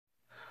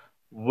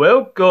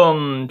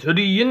Welcome to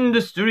the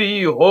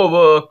Industry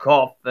Horror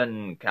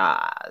Coffin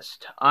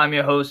Cast. I'm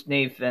your host,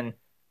 Nathan,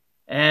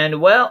 and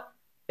well,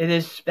 it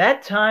is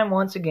that time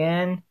once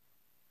again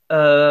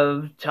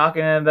of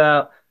talking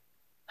about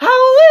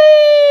Halloween,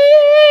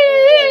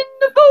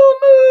 the full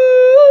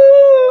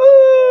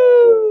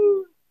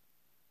moon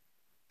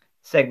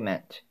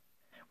segment,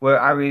 where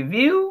I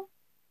review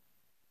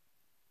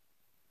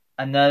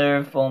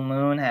another full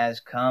moon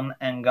has come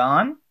and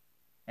gone,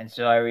 and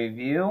so I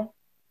review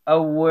a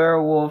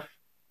werewolf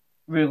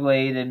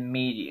related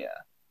media.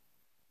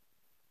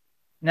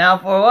 Now,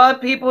 for a lot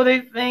of people,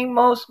 they think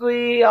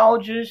mostly I'll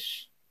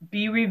just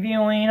be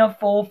reviewing a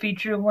full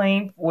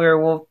feature-length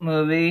werewolf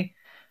movie.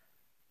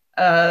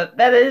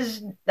 That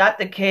is not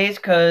the case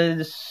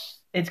because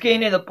it's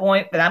getting to the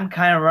point that I'm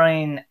kind of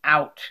running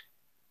out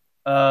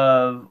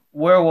of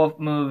werewolf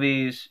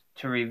movies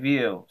to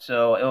review.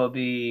 So it'll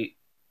be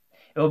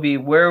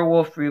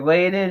werewolf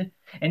related.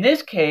 In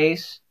this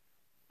case,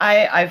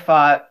 I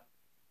thought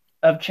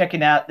of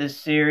checking out this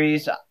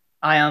series.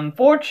 I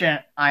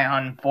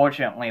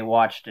unfortunately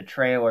watched the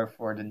trailer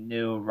for the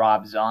new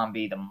Rob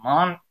Zombie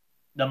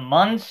the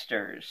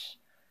Munsters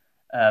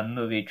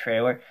movie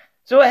trailer.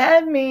 So it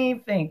had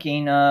me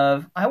thinking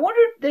of, I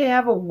wonder if they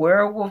have a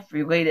werewolf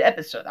related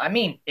episode. I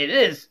mean, it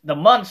is the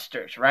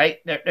Munsters, right?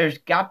 There's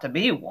got to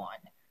be one.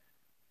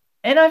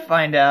 And I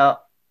find out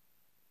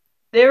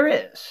there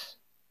is.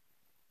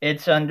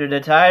 It's under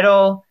the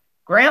title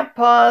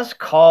Grandpa's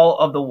Call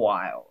of the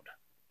Wild.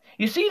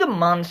 You see the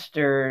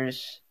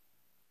Munsters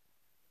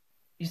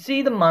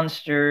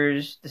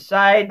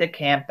decide to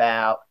camp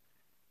out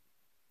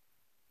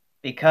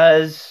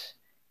because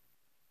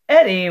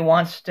Eddie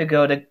wants to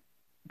go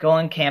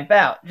and camp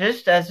out,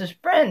 just as his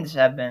friends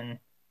have been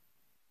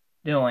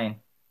doing.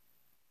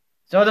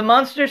 So the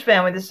Munsters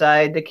family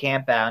decide to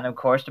camp out, and of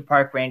course the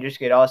park rangers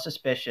get all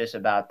suspicious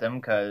about them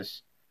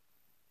because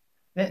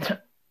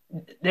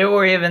there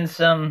were even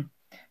some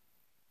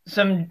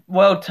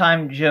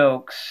well-timed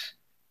jokes,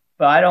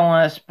 but I don't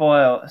want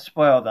to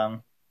spoil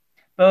them.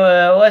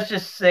 But let's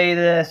just say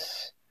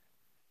this.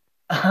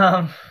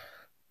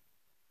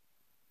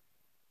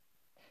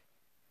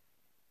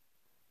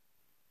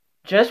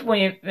 Just when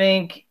you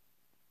think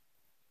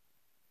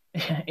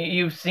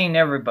you've seen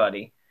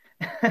everybody.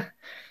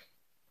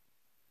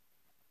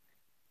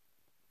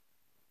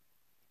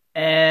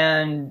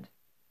 And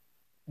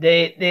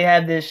they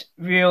had this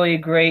really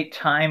great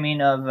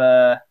timing of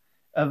a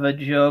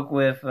joke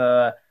with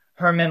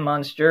Herman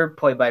Munster,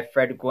 played by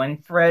Fred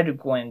Gwynne. Fred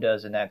Gwynne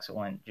does an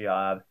excellent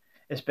job,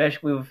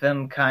 especially with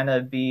him kind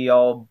of be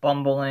all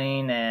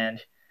bumbling,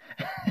 and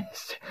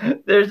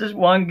there's this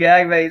one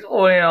gag that he's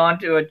holding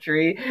onto a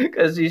tree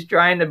because he's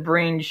trying to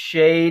bring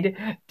shade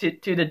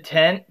to the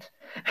tent,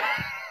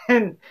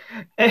 and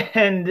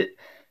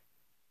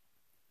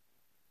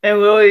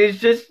Lily's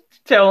just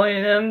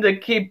telling him to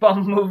keep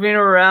on moving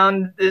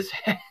around this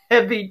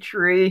heavy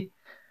tree.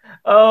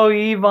 Oh,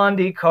 Yvonne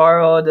De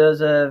Caro does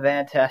a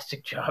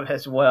fantastic job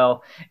as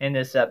well in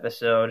this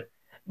episode.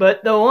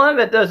 But the one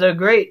that does a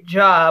great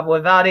job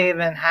without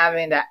even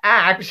having to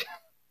act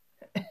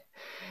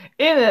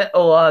in it a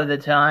lot of the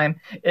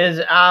time is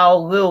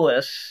Al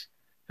Lewis,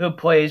 who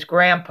plays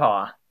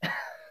Grandpa.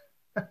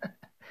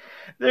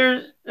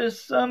 There's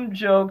some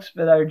jokes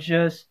that are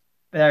just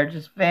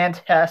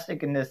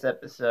fantastic in this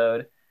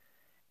episode.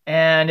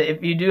 And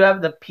if you do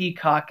have the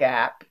Peacock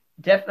app,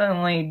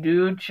 definitely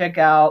do check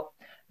out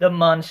The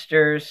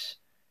Munsters.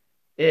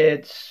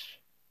 It's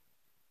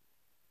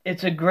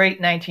a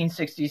great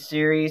 1960s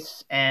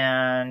series,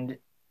 and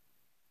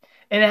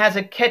it has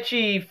a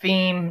catchy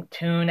theme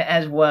tune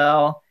as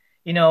well,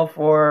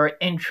 for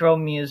intro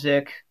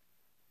music.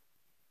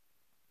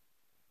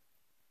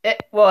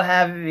 It will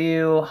have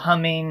you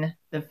humming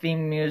the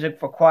theme music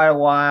for quite a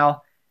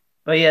while.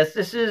 But yes,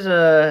 this is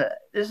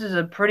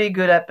a pretty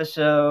good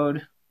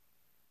episode,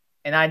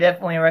 and I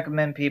definitely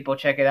recommend people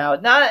check it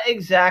out. Not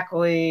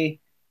exactly.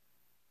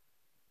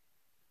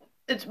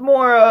 It's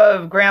more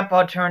of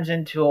Grandpa turns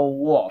into a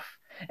wolf.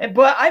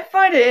 But I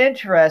find it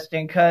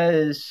interesting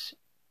because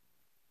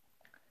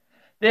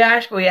they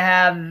actually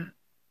have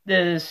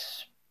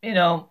this,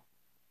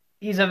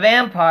 he's a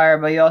vampire,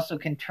 but he also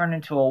can turn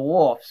into a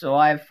wolf. So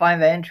I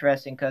find that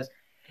interesting because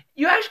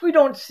you actually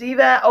don't see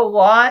that a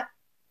lot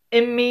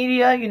in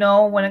media,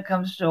 when it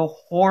comes to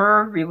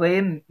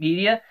horror-related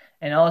media.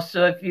 And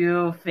also if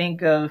you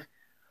think of,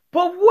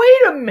 but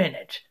wait a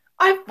minute,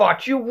 I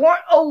thought you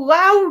weren't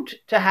allowed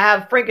to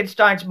have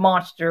Frankenstein's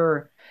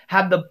monster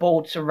have the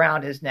bolts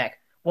around his neck.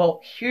 Well,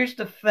 here's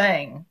the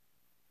thing.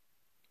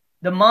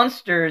 The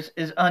Munsters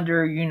is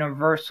under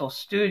Universal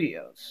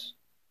Studios,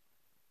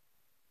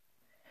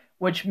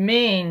 which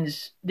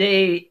means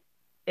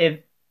if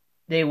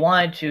they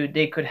wanted to,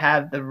 they could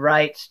have the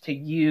rights to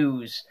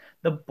use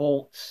the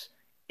bolts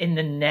in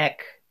the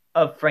neck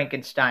of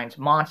Frankenstein's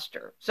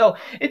monster. So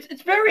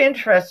it's very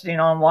interesting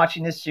on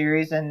watching this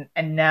series, and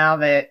now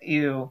that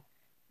you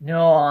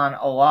know on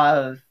a lot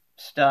of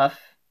stuff,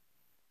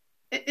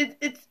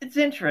 it's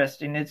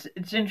interesting. It's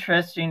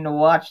interesting to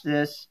watch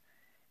this,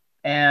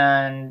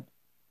 and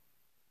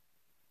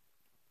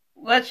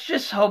let's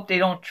just hope they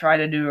don't try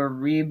to do a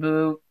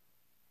reboot.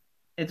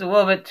 It's a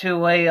little bit too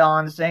late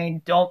on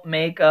saying don't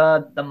make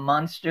the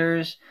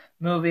Munsters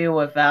movie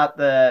without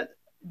the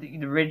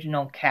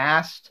original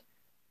cast,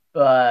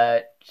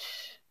 but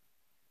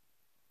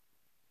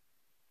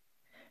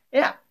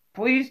yeah,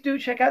 please do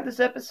check out this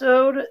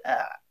episode.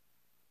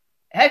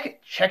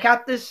 Heck, check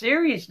out this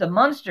series, The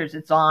Munsters.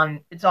 It's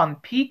on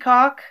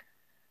Peacock,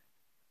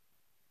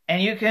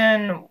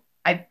 and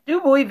I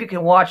do believe you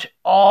can watch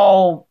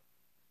all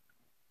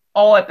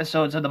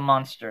episodes of The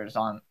Munsters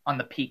on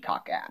the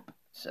Peacock app.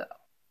 So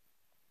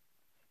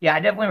yeah, I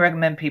definitely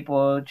recommend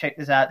people check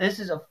this out. This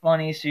is a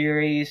funny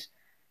series.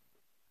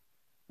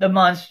 The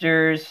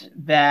Munsters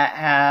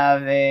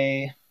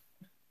that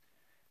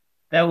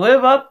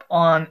live up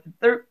on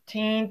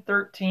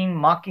 1313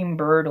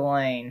 Mockingbird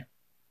Lane.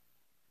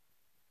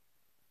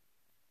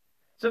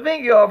 So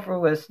thank you all for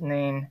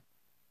listening.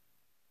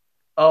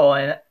 Oh,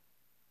 and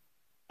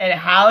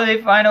how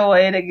they find a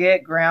way to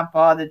get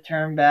Grandpa to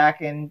turn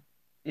back, and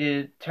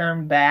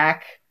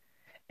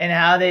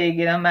how they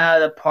get him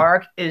out of the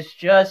park is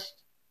just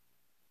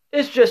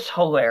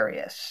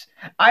hilarious.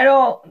 I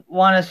don't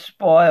want to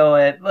spoil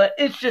it, but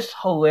it's just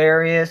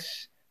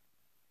hilarious.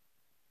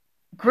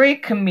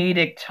 Great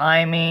comedic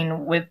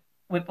timing with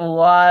a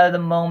lot of the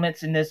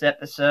moments in this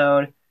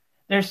episode.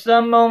 There's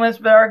some moments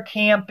that are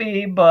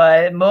campy,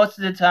 but most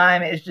of the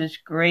time it's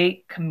just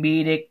great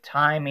comedic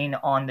timing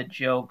on the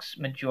jokes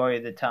majority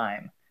of the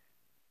time.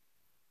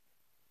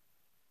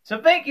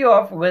 So thank you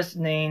all for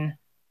listening.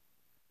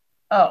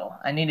 Oh,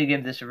 I need to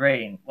give this a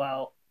rating.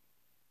 Well,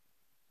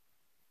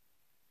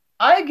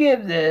 I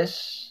give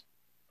this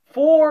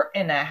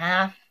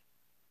 4.5.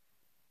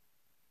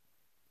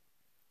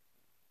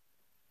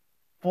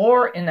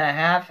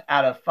 4.5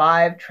 out of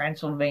 5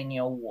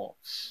 Transylvania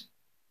Wolves.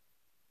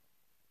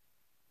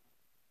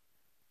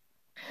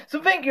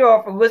 So thank you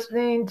all for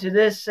listening to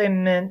this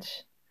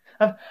segment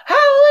of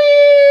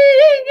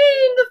Howling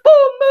in the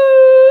Full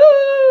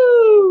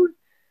Moon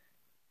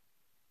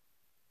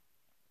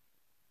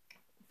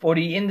for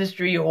the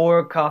Industry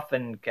Horror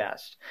Coffin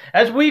Cast.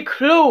 As we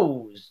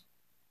close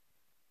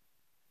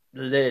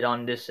the lid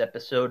on this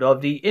episode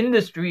of the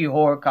Industry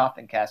Horror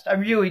Coffin Cast, I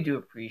really do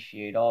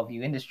appreciate all of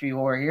you industry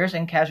horror hearers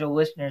and casual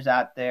listeners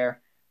out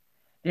there.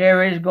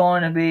 There is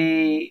going to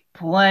be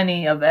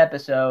plenty of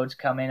episodes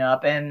coming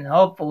up, and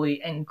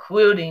hopefully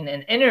including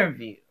an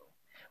interview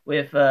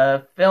with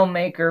a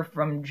filmmaker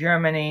from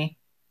Germany.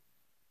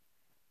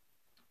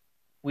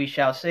 We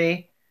shall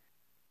see.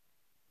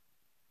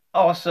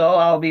 Also,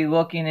 I'll be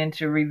looking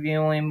into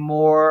reviewing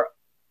more,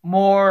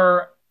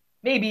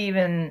 maybe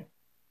even,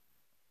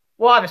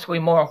 well, obviously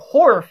more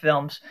horror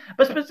films,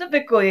 but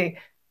specifically,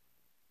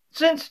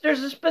 since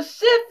there's a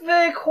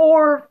specific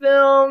horror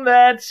film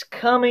that's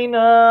coming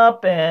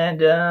up,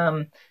 and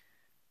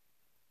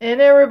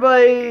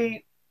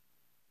everybody,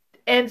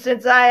 and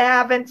since I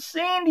haven't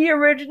seen the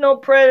original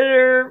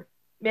Predator,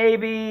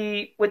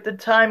 maybe with the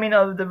timing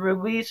of the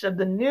release of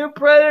the new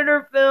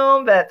Predator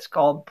film that's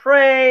called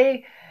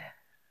Prey,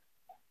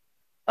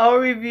 I'll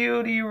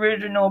review the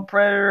original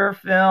Predator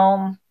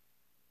film,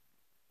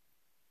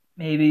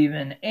 maybe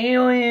even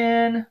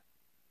Alien.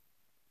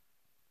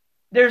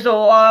 There's a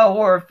lot of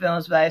horror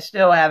films that I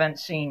still haven't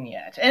seen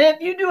yet. And if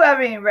you do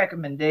have any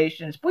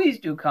recommendations, please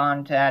do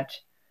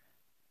contact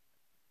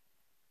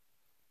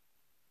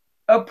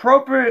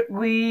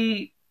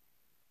appropriately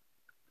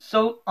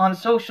on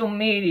social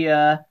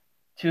media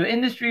to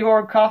Industry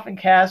Horror Coffin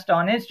Cast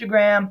on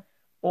Instagram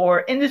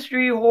or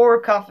Industry Horror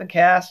Coffin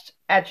Cast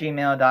at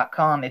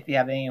gmail.com if you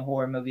have any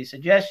horror movie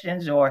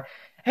suggestions, or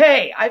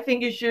hey, I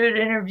think you should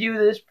interview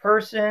this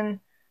person,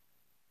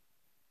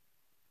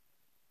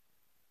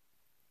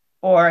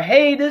 or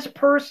hey, this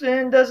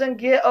person doesn't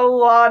get a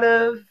lot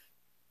of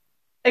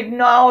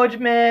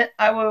acknowledgement.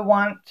 I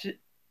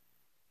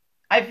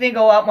think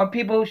a lot more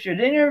people should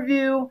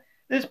interview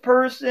this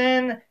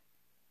person.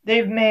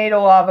 They've made a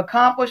lot of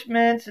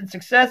accomplishments and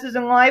successes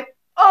in life.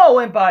 Oh,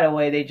 and by the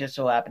way, they just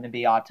so happen to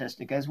be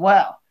autistic as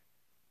well.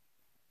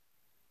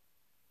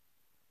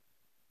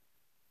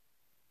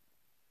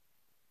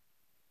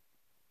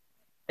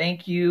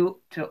 Thank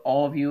you to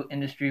all of you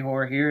industry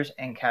horror hearers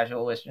and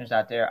casual listeners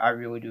out there. I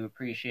really do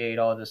appreciate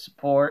all the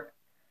support.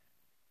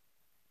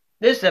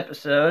 This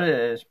episode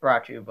is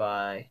brought to you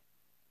by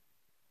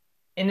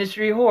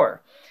Industry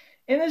Horror.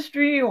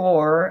 Industry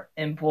Horror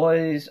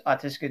employs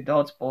autistic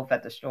adults both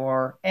at the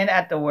store and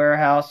at the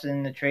warehouse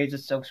in the trades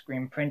of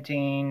silkscreen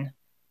printing,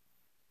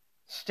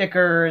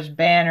 stickers,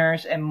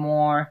 banners, and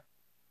more.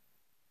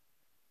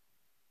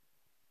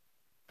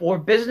 For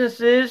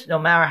businesses, no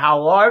matter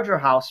how large or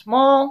how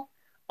small.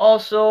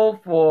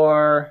 Also,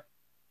 for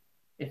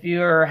if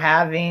you're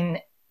having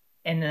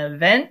an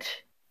event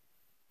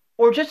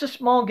or just a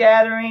small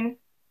gathering,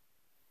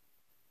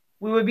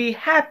 we would be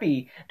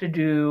happy to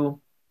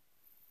do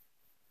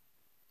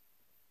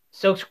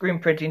silkscreen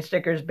printing,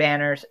 stickers,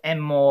 banners,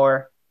 and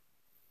more.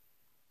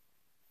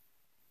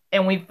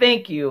 And we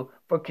thank you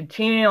for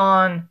continuing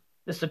on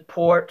the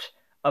support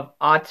of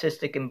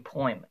autistic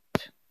employment.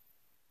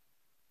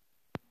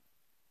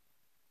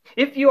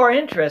 If you are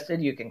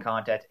interested, you can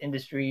contact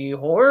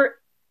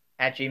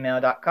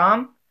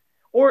industryhorror@gmail.com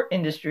or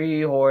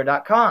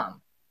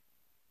industryhorror.com.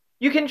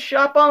 You can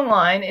shop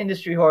online,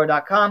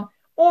 industryhorror.com,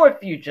 or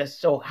if you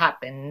just so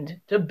happened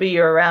to be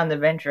around the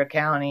Ventura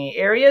County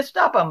area,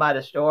 stop on by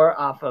the store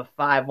off of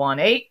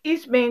 518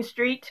 East Main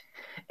Street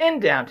in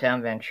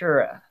downtown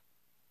Ventura.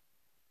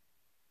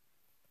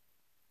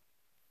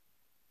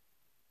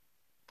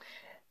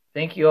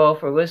 Thank you all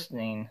for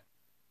listening,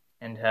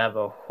 and have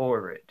a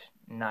horrid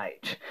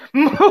night.